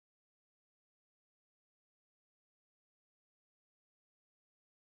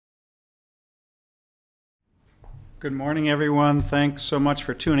Good morning, everyone. Thanks so much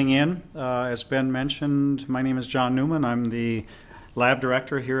for tuning in. As Ben mentioned, my name is John Newman. I'm the lab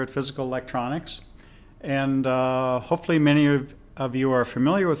director here at Physical Electronics. And hopefully many of you are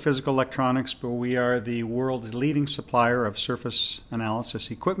familiar with physical electronics, but we are the world's leading supplier of surface analysis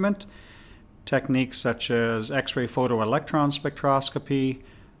equipment, techniques such as X-ray photoelectron spectroscopy,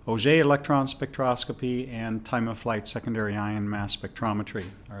 Auger Electron Spectroscopy, and time-of-flight secondary ion mass spectrometry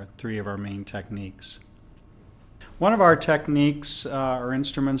are three of our main techniques. One of our techniques or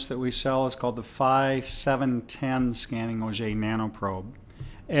instruments that we sell is called the PHI 710 scanning Auger nanoprobe.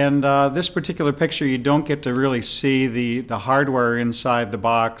 And this particular picture, you don't get to really see the hardware inside the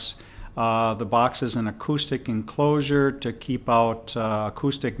box. The box is an acoustic enclosure to keep out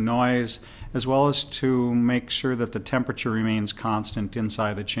acoustic noise, as well as to make sure that the temperature remains constant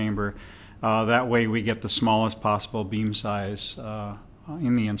inside the chamber. That way we get the smallest possible beam size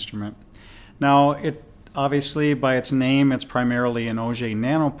in the instrument. Now, obviously, by its name, it's primarily an Auger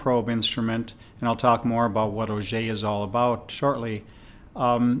nanoprobe instrument, and I'll talk more about what Auger is all about shortly.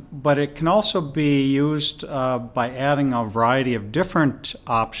 But it can also be used by adding a variety of different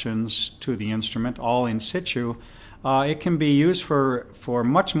options to the instrument, all in situ. It can be used for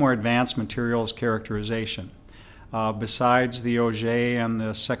much more advanced materials characterization. Besides the Auger and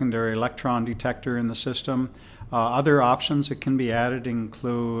the secondary electron detector in the system, other options that can be added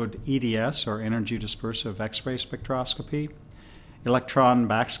include EDS, or energy dispersive X-ray spectroscopy, electron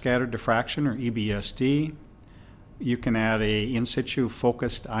backscatter diffraction, or EBSD. You can add a in-situ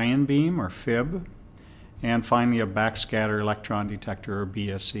focused ion beam, or FIB, and finally a backscatter electron detector, or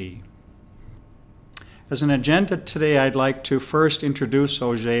BSE. As an agenda today, I'd like to first introduce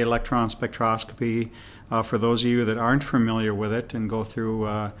Auger Electron Spectroscopy for those of you that aren't familiar with it, and go through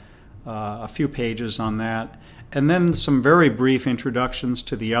a few pages on that. And then some very brief introductions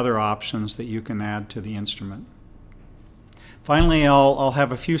to the other options that you can add to the instrument. Finally, I'll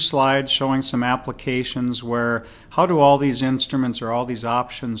have a few slides showing some applications where how do all these instruments or all these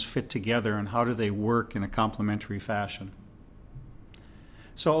options fit together, and how do they work in a complementary fashion.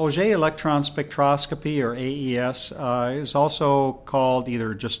 So Auger Electron Spectroscopy, or AES, is also called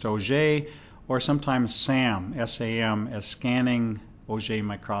either just Auger or sometimes SAM, S-A-M, as scanning Auger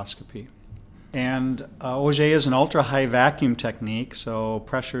microscopy. And Auger is an ultra-high vacuum technique, so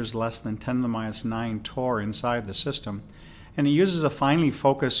pressure is less than 10 to the minus 9 torr inside the system. And it uses a finely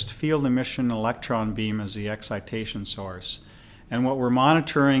focused field emission electron beam as the excitation source. And what we're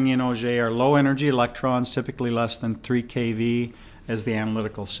monitoring in Auger are low energy electrons, typically less than 3 keV, as the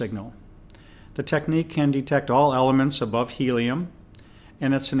analytical signal. The technique can detect all elements above helium,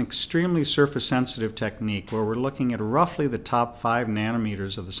 and it's an extremely surface sensitive technique where we're looking at roughly the top 5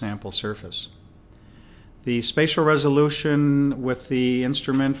 nanometers of the sample surface. The spatial resolution with the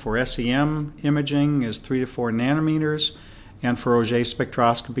instrument for SEM imaging is 3 to 4 nanometers, and for Auger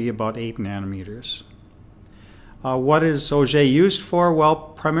spectroscopy about 8 nanometers. What is Auger used for? Well,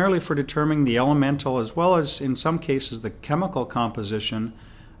 primarily for determining the elemental, as well as in some cases the chemical composition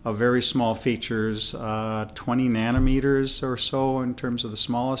of very small features, 20 nanometers or so in terms of the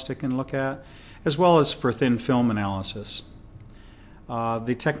smallest it can look at, as well as for thin film analysis.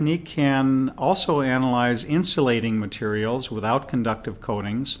 The technique can also analyze insulating materials without conductive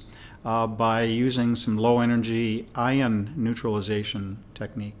coatings by using some low energy ion neutralization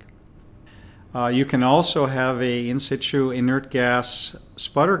technique. You can also have a in-situ inert gas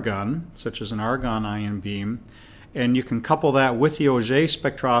sputter gun, such as an argon ion beam, and you can couple that with the Auger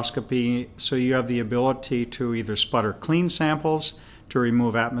spectroscopy, so you have the ability to either sputter clean samples to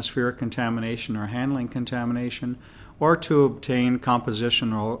remove atmospheric contamination or handling contamination, or to obtain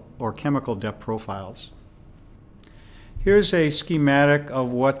composition or chemical depth profiles. Here's a schematic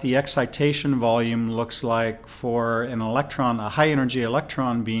of what the excitation volume looks like for an electron, a high energy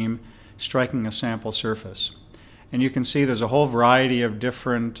electron beam striking a sample surface. And you can see there's a whole variety of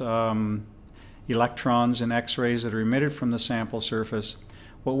different electrons and X-rays that are emitted from the sample surface.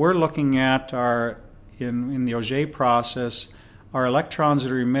 What we're looking at are, in the Auger process, are electrons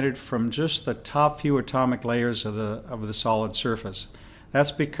that are emitted from just the top few atomic layers of the solid surface.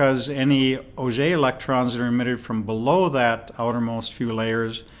 That's because any Auger electrons that are emitted from below that outermost few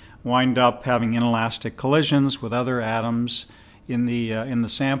layers wind up having inelastic collisions with other atoms in the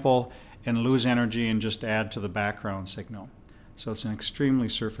sample and lose energy and just add to the background signal. So it's an extremely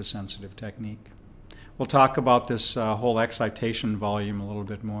surface sensitive technique. We'll talk about this whole excitation volume a little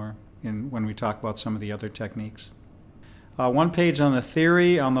bit more when we talk about some of the other techniques. One page on the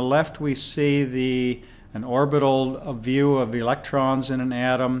theory. On the left we see an orbital view of the electrons in an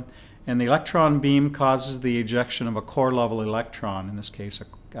atom, and the electron beam causes the ejection of a core level electron, in this case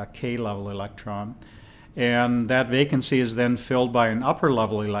a K level electron. and that vacancy is then filled by an upper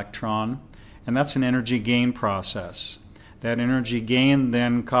level electron, and that's an energy gain process. That energy gain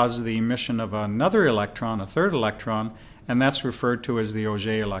then causes the emission of another electron, a third electron, and that's referred to as the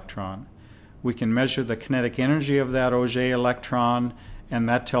Auger electron. We can measure the kinetic energy of that Auger electron, and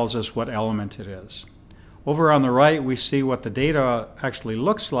that tells us what element it is. Over on the right, we see what the data actually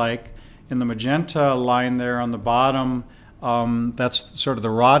looks like. In the magenta line there on the bottom, that's sort of the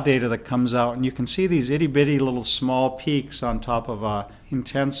raw data that comes out, and you can see these itty-bitty little small peaks on top of an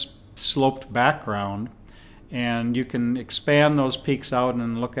intense sloped background, and you can expand those peaks out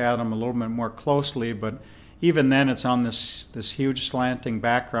and look at them a little bit more closely, but even then it's on this huge slanting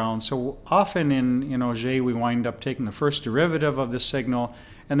background. So often in Auger we wind up taking the first derivative of the signal,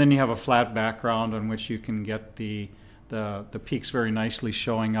 and then you have a flat background on which you can get the peaks very nicely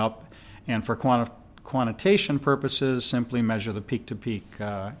showing up, and for quantitation purposes simply measure the peak-to-peak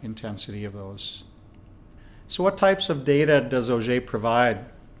intensity of those. So what types of data does Auger provide?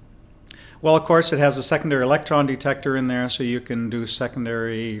 Well, of course, it has a secondary electron detector in there, so you can do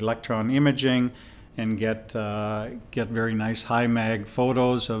secondary electron imaging and get very nice high mag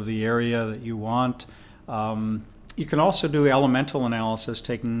photos of the area that you want. You can also do elemental analysis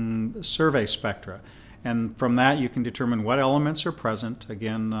taking survey spectra, and from that you can determine what elements are present,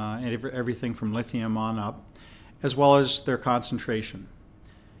 again everything from lithium on up, as well as their concentration.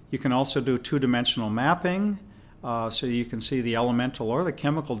 You can also do two-dimensional mapping, so you can see the elemental or the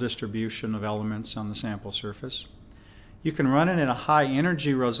chemical distribution of elements on the sample surface. You can run it in a high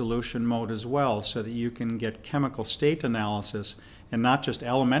energy resolution mode as well, so that you can get chemical state analysis and not just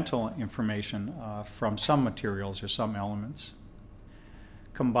elemental information from some materials or some elements.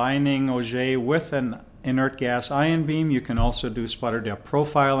 Combining Auger with an inert gas ion beam, you can also do sputter depth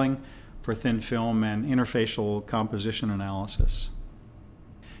profiling for thin film and interfacial composition analysis.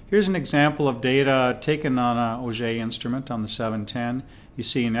 Here's an example of data taken on an Auger instrument on the 710. You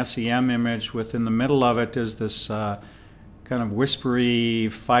see an SEM image. Within the middle of it is this kind of whispery,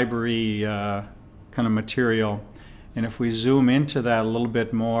 fibery kind of material. And if we zoom into that a little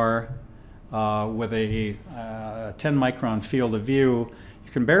bit more with a 10 micron field of view,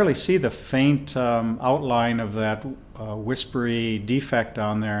 you can barely see the faint outline of that whispery defect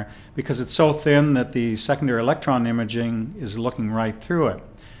on there, because it's so thin that the secondary electron imaging is looking right through it.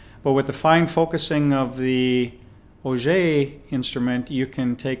 But with the fine focusing of the Auger instrument, you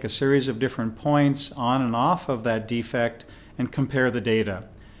can take a series of different points on and off of that defect and compare the data.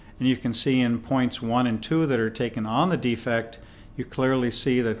 And you can see in points 1 and 2 that are taken on the defect, you clearly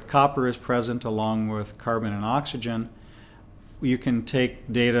see that copper is present along with carbon and oxygen. You can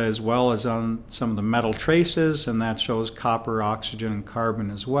take data as well as on some of the metal traces, and that shows copper, oxygen, and carbon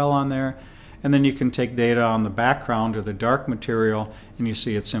as well on there. And then you can take data on the background or the dark material, and you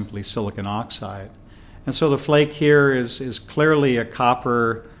see it's simply silicon oxide. And so the flake here is clearly a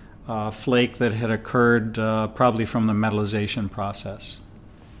copper flake that had occurred probably from the metallization process.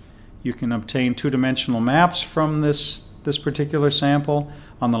 You can obtain two-dimensional maps from this particular sample.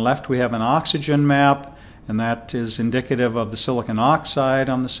 On the left we have an oxygen map, and that is indicative of the silicon oxide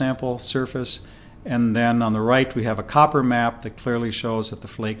on the sample surface. And then on the right we have a copper map that clearly shows that the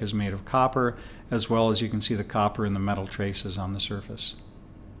flake is made of copper, as well as you can see the copper in the metal traces on the surface.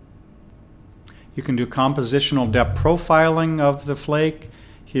 You can do compositional depth profiling of the flake.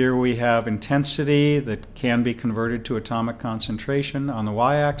 Here we have intensity that can be converted to atomic concentration on the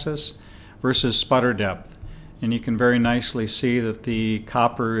y-axis versus sputter depth. And you can very nicely see that the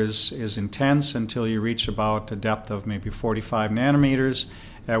copper is intense until you reach about a depth of maybe 45 nanometers,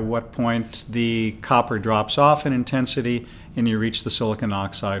 at what point the copper drops off in intensity and you reach the silicon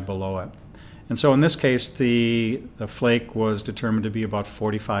oxide below it. And so in this case, the flake was determined to be about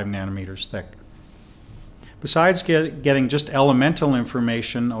 45 nanometers thick. Besides getting just elemental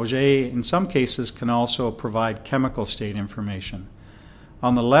information, Auger in some cases can also provide chemical state information.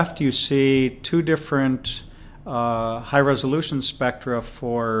 On the left you see two different high-resolution spectra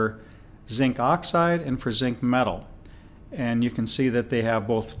for zinc oxide and for zinc metal. And you can see that they have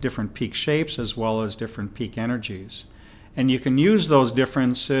both different peak shapes as well as different peak energies. And you can use those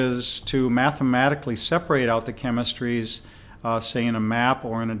differences to mathematically separate out the chemistries, say in a map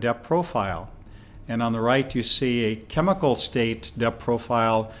or in a depth profile. And on the right you see a chemical state depth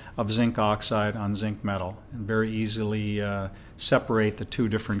profile of zinc oxide on zinc metal, and very easily separate the two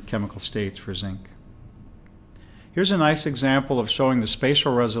different chemical states for zinc. Here's a nice example of showing the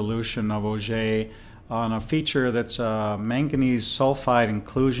spatial resolution of Auger on a feature that's manganese sulfide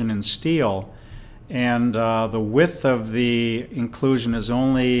inclusion in steel, and the width of the inclusion is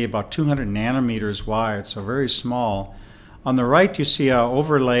only about 200 nanometers wide, so very small. On the right, you see an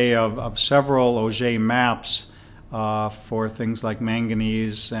overlay of several Auger maps for things like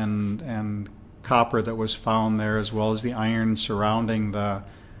manganese and copper that was found there, as well as the iron surrounding the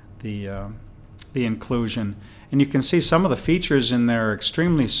inclusion. And you can see some of the features in there are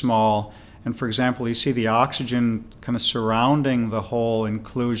extremely small. And for example, you see the oxygen kind of surrounding the whole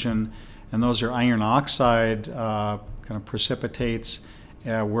inclusion, and those are iron oxide kind of precipitates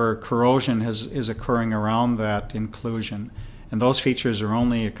where corrosion is occurring around that inclusion. And those features are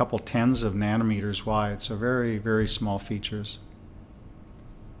only a couple tens of nanometers wide, so very, very small features.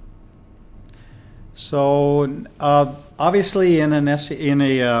 So obviously in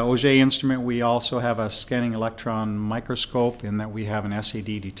a Auger instrument we also have a scanning electron microscope in that we have an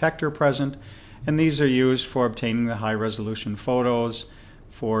SED detector present, and these are used for obtaining the high resolution photos,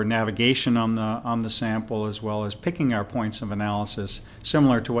 for navigation on the sample, as well as picking our points of analysis,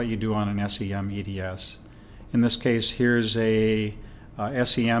 similar to what you do on an SEM EDS. In this case, here's a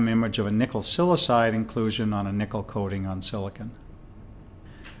SEM image of a nickel silicide inclusion on a nickel coating on silicon.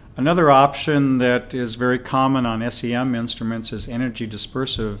 Another option that is very common on SEM instruments is energy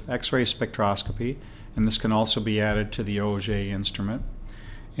dispersive X-ray spectroscopy, and this can also be added to the Auger instrument.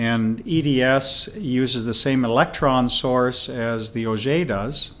 And EDS uses the same electron source as the Auger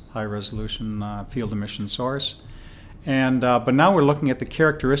does, high resolution field emission source. And but now we're looking at the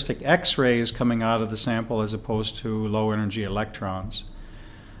characteristic X-rays coming out of the sample as opposed to low energy electrons.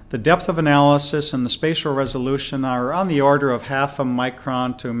 The depth of analysis and the spatial resolution are on the order of half a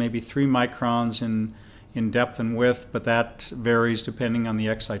micron to maybe 3 microns in depth and width, but that varies depending on the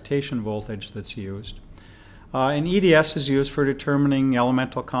excitation voltage that's used. And EDS is used for determining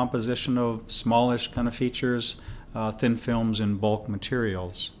elemental composition of smallish kind of features, thin films and bulk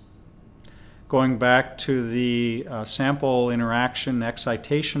materials. Going back to the sample interaction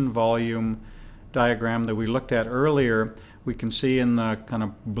excitation volume diagram that we looked at earlier, we can see in the kind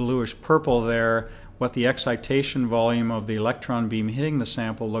of bluish purple there what the excitation volume of the electron beam hitting the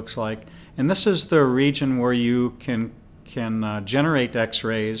sample looks like. And this is the region where you can generate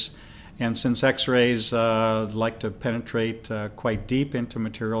X-rays. And since X-rays like to penetrate quite deep into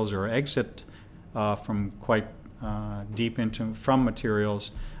materials or exit from quite deep from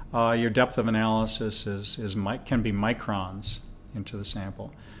materials, your depth of analysis can be microns into the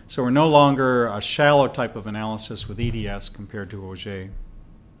sample. So we're no longer a shallow type of analysis with EDS compared to Auger.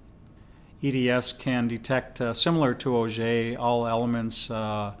 EDS can detect, similar to Auger, all elements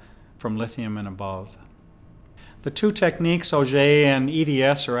from lithium and above. The two techniques, Auger and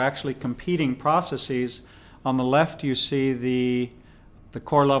EDS, are actually competing processes. On the left you see the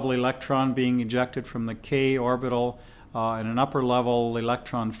core level electron being ejected from the K orbital and an upper level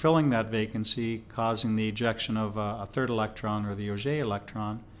electron filling that vacancy, causing the ejection of a third electron, or the Auger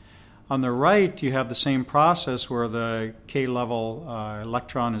electron. On the right you have the same process where the K level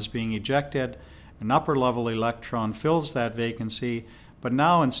electron is being ejected, an upper level electron fills that vacancy, but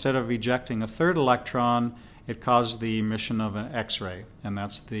now instead of ejecting a third electron, it causes the emission of an X-ray, and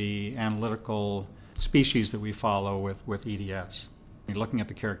that's the analytical species that we follow with EDS. You're looking at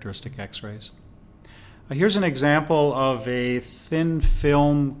the characteristic X-rays. Here's an example of a thin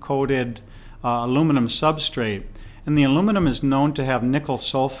film coated aluminum substrate, and the aluminum is known to have nickel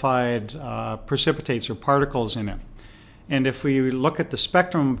sulfide precipitates or particles in it. And if we look at the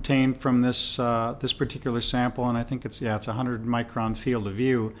spectrum obtained from this particular sample, and I think it's 100 micron field of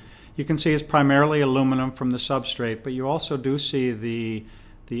view, you can see it's primarily aluminum from the substrate, but you also do see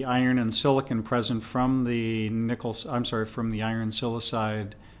the iron and silicon present from the from the iron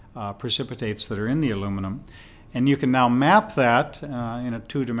silicide precipitates that are in the aluminum. And you can now map that in a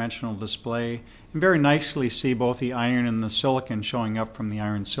two-dimensional display and very nicely see both the iron and the silicon showing up from the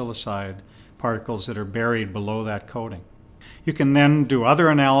iron silicide particles that are buried below that coating. You can then do other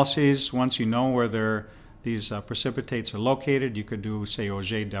analyses once you know where these precipitates are located. You could do, say,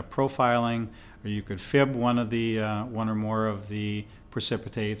 Auger depth profiling, or you could FIB one or more of the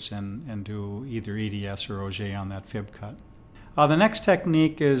precipitates and do either EDS or Auger on that FIB cut. The next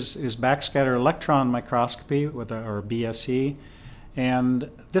technique is backscatter electron microscopy, or BSE. And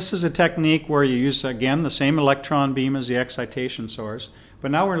this is a technique where you use, again, the same electron beam as the excitation source,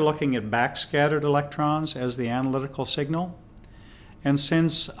 but now we're looking at backscattered electrons as the analytical signal. And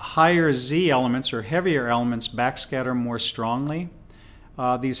since higher Z elements or heavier elements backscatter more strongly,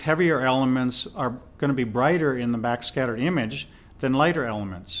 these heavier elements are going to be brighter in the backscattered image than lighter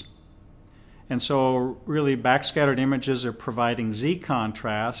elements. And so really backscattered images are providing Z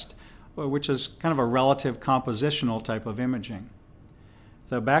contrast, which is kind of a relative compositional type of imaging.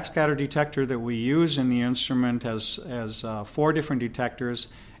 The backscatter detector that we use in the instrument has 4 different detectors,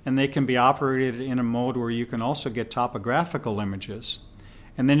 and they can be operated in a mode where you can also get topographical images.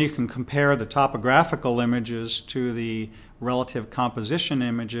 And then you can compare the topographical images to the relative composition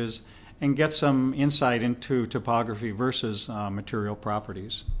images and get some insight into topography versus material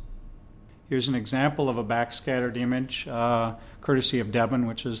properties. Here's an example of a backscattered image, courtesy of Debon,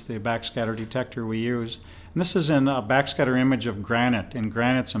 which is the backscatter detector we use. And this is a backscatter image of granite, and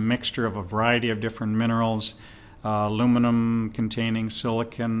granite's a mixture of a variety of different minerals, aluminum containing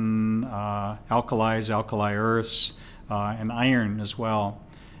silicon, alkalis, alkali earths, and iron as well.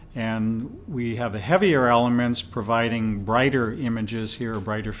 And we have the heavier elements providing brighter images here, or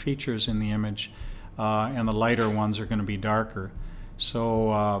brighter features in the image, and the lighter ones are going to be darker.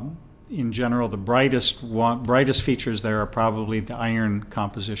 So in general, the brightest features there are probably the iron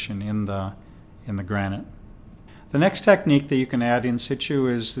composition in the granite. The next technique that you can add in situ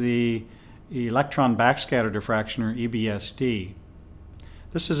is the electron backscatter diffraction, or EBSD.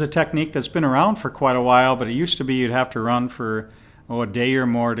 This is a technique that's been around for quite a while, but it used to be you'd have to run for a day or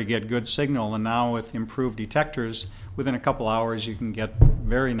more to get good signal, and now with improved detectors, within a couple hours you can get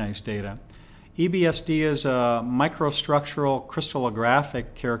very nice data. EBSD is a microstructural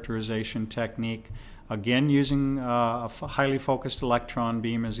crystallographic characterization technique, again using a highly focused electron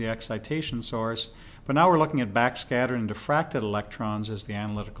beam as the excitation source, but now we're looking at backscattered and diffracted electrons as the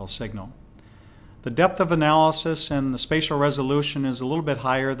analytical signal. The depth of analysis and the spatial resolution is a little bit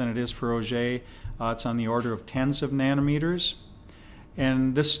higher than it is for Auger. It's on the order of tens of nanometers.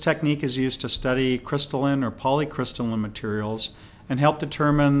 And this technique is used to study crystalline or polycrystalline materials and help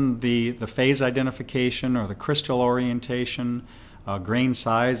determine the phase identification or the crystal orientation, grain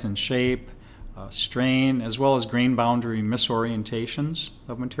size and shape, strain, as well as grain boundary misorientations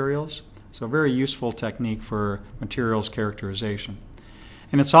of materials. So a very useful technique for materials characterization.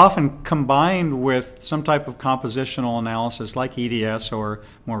 And it's often combined with some type of compositional analysis like EDS or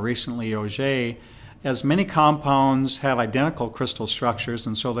more recently Auger, as many compounds have identical crystal structures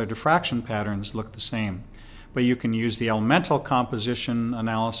and so their diffraction patterns look the same. But you can use the elemental composition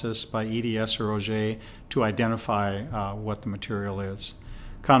analysis by EDS or Auger to identify what the material is.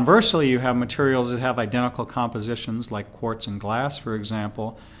 Conversely, you have materials that have identical compositions like quartz and glass, for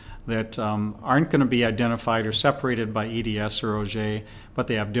example, that aren't going to be identified or separated by EDS or Auger, but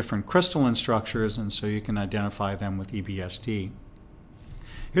they have different crystalline structures, and so you can identify them with EBSD.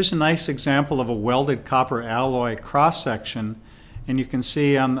 Here's a nice example of a welded copper alloy cross-section, and you can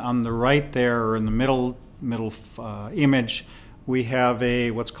see on the right there, or in the middle image, we have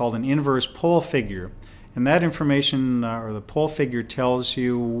what's called an inverse pole figure. And that information, or the pole figure, tells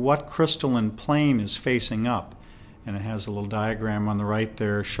you what crystalline plane is facing up. And it has a little diagram on the right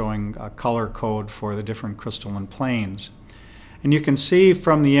there showing a color code for the different crystalline planes. And you can see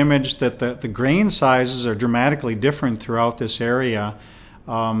from the image that the grain sizes are dramatically different throughout this area.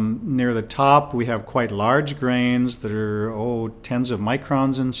 Near the top we have quite large grains that are tens of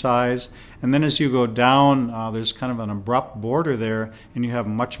microns in size, and then as you go down there's kind of an abrupt border there and you have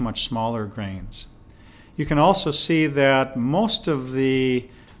much smaller grains. You can also see that most of the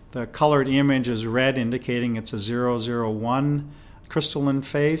colored image is red, indicating it's a 001 crystalline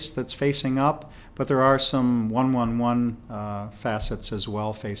face that's facing up, but there are some 111 facets as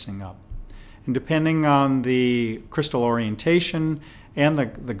well facing up. And depending on the crystal orientation and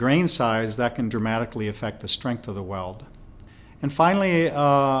the grain size, that can dramatically affect the strength of the weld. And finally,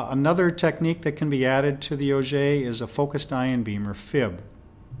 another technique that can be added to the Auger is a focused ion beam, or FIB.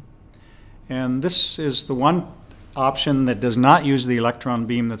 And this is the one option that does not use the electron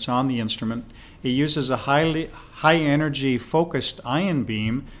beam that's on the instrument. It uses a high energy focused ion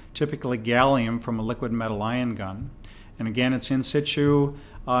beam, typically gallium, from a liquid metal ion gun. And again, it's in situ,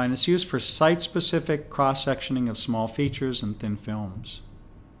 and it's used for site-specific cross-sectioning of small features and thin films.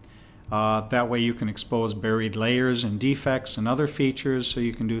 That way you can expose buried layers and defects and other features, so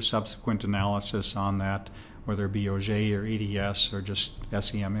you can do subsequent analysis on that, whether it be Auger or EDS or just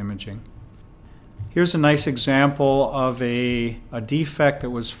SEM imaging. Here's a nice example of a defect that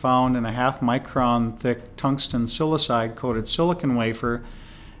was found in a 0.5 micron thick tungsten silicide coated silicon wafer,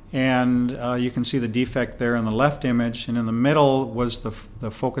 and you can see the defect there in the left image, and in the middle was the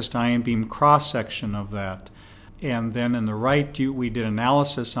focused ion beam cross-section of that. And then in the right we did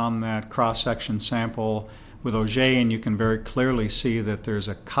analysis on that cross-section sample with Auger, and you can very clearly see that there's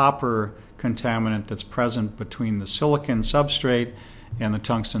a copper contaminant that's present between the silicon substrate and the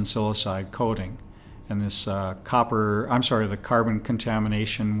tungsten silicide coating. And this the carbon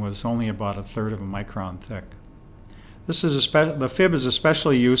contamination was only about 1/3 of a micron thick. The FIB is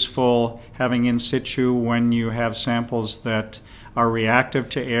especially useful having in situ when you have samples that are reactive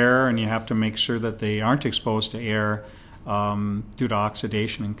to air and you have to make sure that they aren't exposed to air due to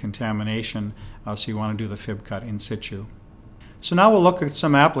oxidation and contamination, so you want to do the FIB cut in situ. So now we'll look at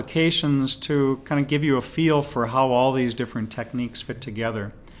some applications to kind of give you a feel for how all these different techniques fit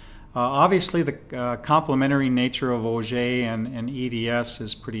together. Obviously, the complementary nature of Auger and EDS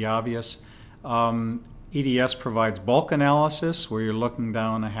is pretty obvious. EDS provides bulk analysis, where you're looking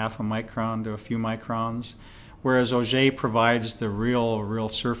down a half a micron to a few microns, whereas Auger provides the real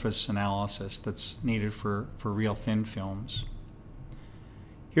surface analysis that's needed for real thin films.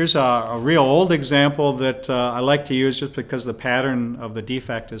 Here's a real old example that I like to use just because the pattern of the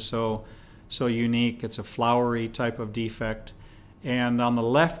defect is so unique. It's a flowery type of defect. And on the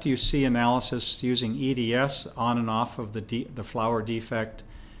left you see analysis using EDS on and off of the flower defect.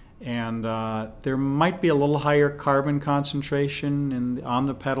 And there might be a little higher carbon concentration on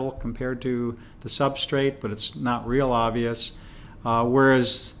the petal compared to the substrate, but it's not real obvious.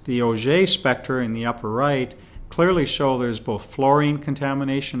 Whereas the Auger spectra in the upper right clearly show there's both fluorine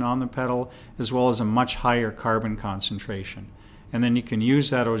contamination on the petal as well as a much higher carbon concentration. And then you can use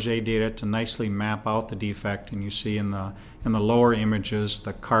that Auger data to nicely map out the defect, and you see in the lower images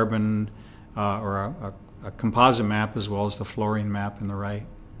the carbon or a composite map as well as the fluorine map in the right.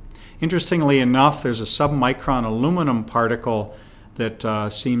 Interestingly enough, there's a submicron aluminum particle that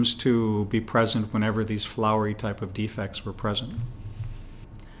seems to be present whenever these flowery type of defects were present.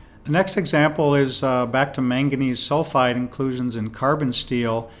 The next example is back to manganese sulfide inclusions in carbon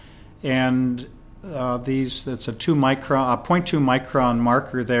steel, and it's a 0.2 micron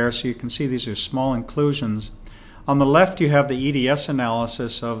marker there, so you can see these are small inclusions. On the left you have the EDS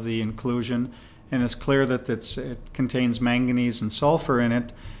analysis of the inclusion, and it's clear that it contains manganese and sulfur in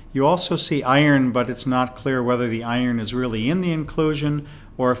it. You also see iron, but it's not clear whether the iron is really in the inclusion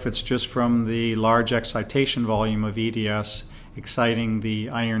or if it's just from the large excitation volume of EDS exciting the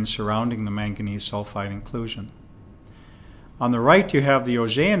iron surrounding the manganese sulfide inclusion. On the right you have the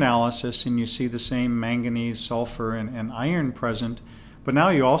Auger analysis, and you see the same manganese, sulfur, and iron present, but now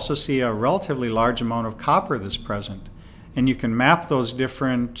you also see a relatively large amount of copper that's present. And you can map those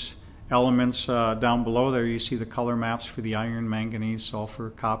different elements down below there. You see the color maps for the iron, manganese, sulfur,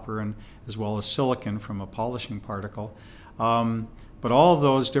 copper, and as well as silicon from a polishing particle. But all of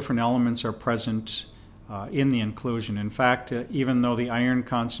those different elements are present in the inclusion. In fact, even though the iron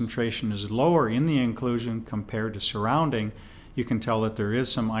concentration is lower in the inclusion compared to surrounding, you can tell that there is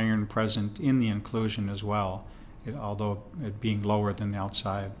some iron present in the inclusion as well, although it being lower than the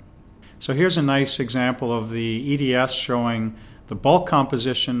outside. So here's a nice example of the EDS showing the bulk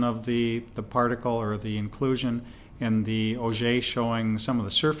composition of the particle or the inclusion, and the Auger showing some of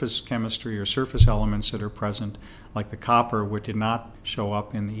the surface chemistry or surface elements that are present, like the copper, which did not show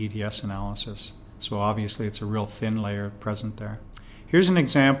up in the EDS analysis. So obviously it's a real thin layer present there. Here's an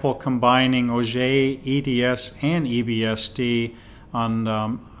example combining Auger, EDS, and EBSD on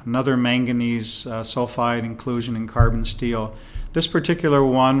another manganese sulfide inclusion in carbon steel. This particular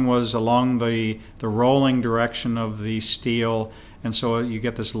one was along the rolling direction of the steel, and so you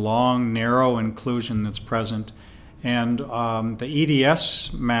get this long, narrow inclusion that's present. And the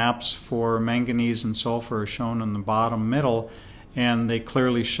EDS maps for manganese and sulfur are shown in the bottom middle, and they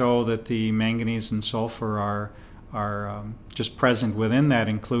clearly show that the manganese and sulfur are just present within that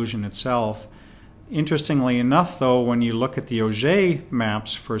inclusion itself. Interestingly enough, though, when you look at the Auger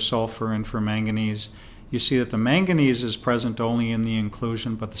maps for sulfur and for manganese, you see that the manganese is present only in the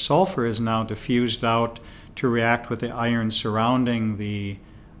inclusion, but the sulfur is now diffused out to react with the iron surrounding the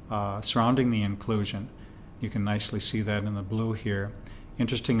inclusion. You can nicely see that in the blue here.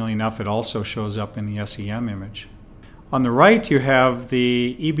 Interestingly enough, it also shows up in the SEM image. On the right, you have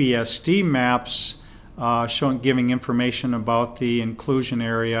the EBSD maps giving information about the inclusion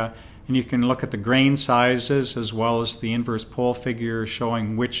area, and you can look at the grain sizes as well as the inverse pole figure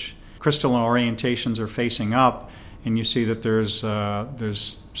showing which crystalline orientations are facing up, and you see that there's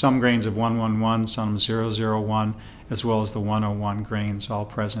some grains of 111, some 001, as well as the 101 grains all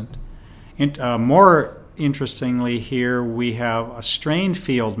present. More interestingly here, we have a strain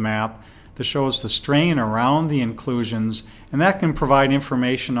field map that shows the strain around the inclusions, and that can provide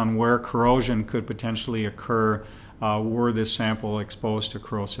information on where corrosion could potentially occur were this sample exposed to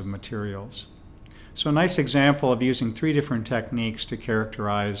corrosive materials. So a nice example of using 3 different techniques to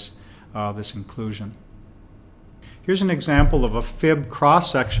characterize this inclusion. Here's an example of a FIB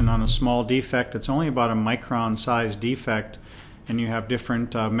cross-section on a small defect. It's only about a micron size defect, and you have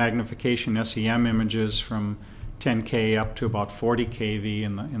different magnification SEM images from 10K up to about 40 kV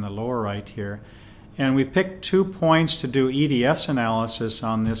in the lower right here. And we picked 2 points to do EDS analysis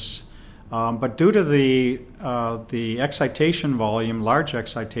on this, but due to the excitation volume, large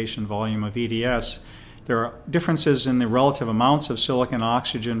excitation volume of EDS, There are differences in the relative amounts of silicon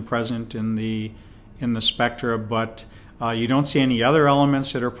oxygen present in the spectra, but you don't see any other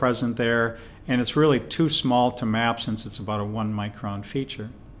elements that are present there, and it's really too small to map since it's about a 1 micron feature.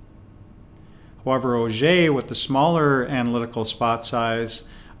 However, Auger, with the smaller analytical spot size,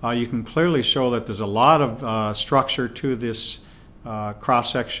 you can clearly show that there's a lot of structure to this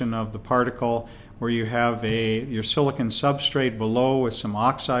cross-section of the particle, where you have your silicon substrate below with some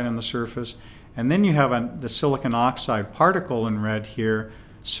oxide on the surface, and then you have the silicon oxide particle in red here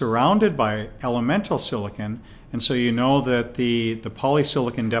surrounded by elemental silicon, and so you know that the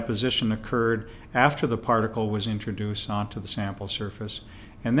polysilicon deposition occurred after the particle was introduced onto the sample surface.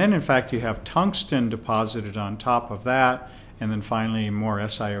 And then in fact you have tungsten deposited on top of that, and then finally more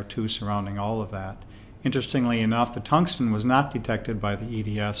SiO2 surrounding all of that. Interestingly enough, the tungsten was not detected by the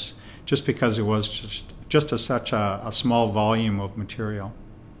EDS just because it was just such a small volume of material.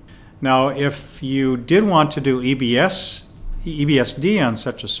 Now, if you did want to do EBSD on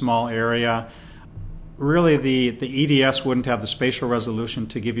such a small area, really the EDS wouldn't have the spatial resolution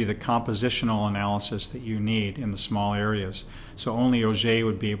to give you the compositional analysis that you need in the small areas. So only Auger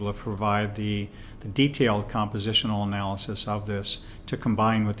would be able to provide the detailed compositional analysis of this to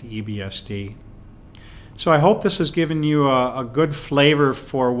combine with the EBSD. So I hope this has given you a good flavor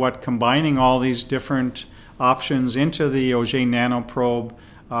for what combining all these different options into the Auger nanoprobe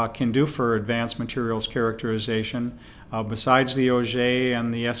can do for advanced materials characterization. Besides the Auger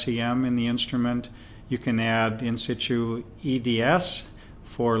and the SEM in the instrument, you can add in-situ EDS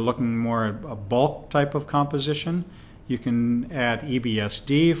for looking more at a bulk type of composition. You can add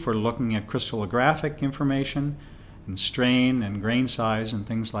EBSD for looking at crystallographic information and strain and grain size and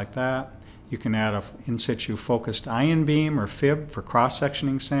things like that. You can add an in-situ focused ion beam or FIB for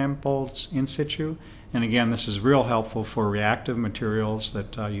cross-sectioning samples in situ. And again, this is real helpful for reactive materials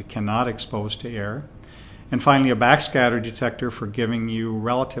that you cannot expose to air. And finally, a backscatter detector for giving you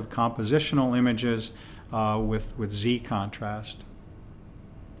relative compositional images with Z contrast.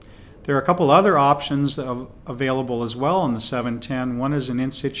 There are a couple other options available as well in the 710. One is an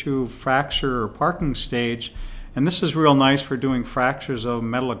in-situ fracture or parking stage, and this is real nice for doing fractures of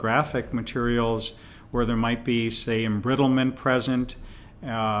metallographic materials where there might be, say, embrittlement present,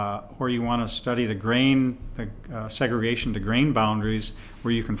 or you want to study the grain, segregation to grain boundaries,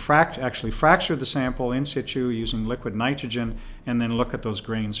 where you can actually fracture the sample in situ using liquid nitrogen and then look at those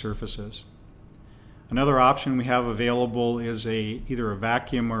grain surfaces. Another option we have available is either a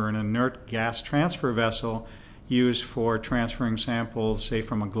vacuum or an inert gas transfer vessel used for transferring samples, say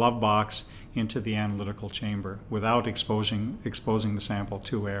from a glove box, into the analytical chamber without exposing the sample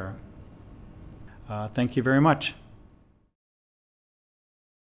to air. Thank you very much.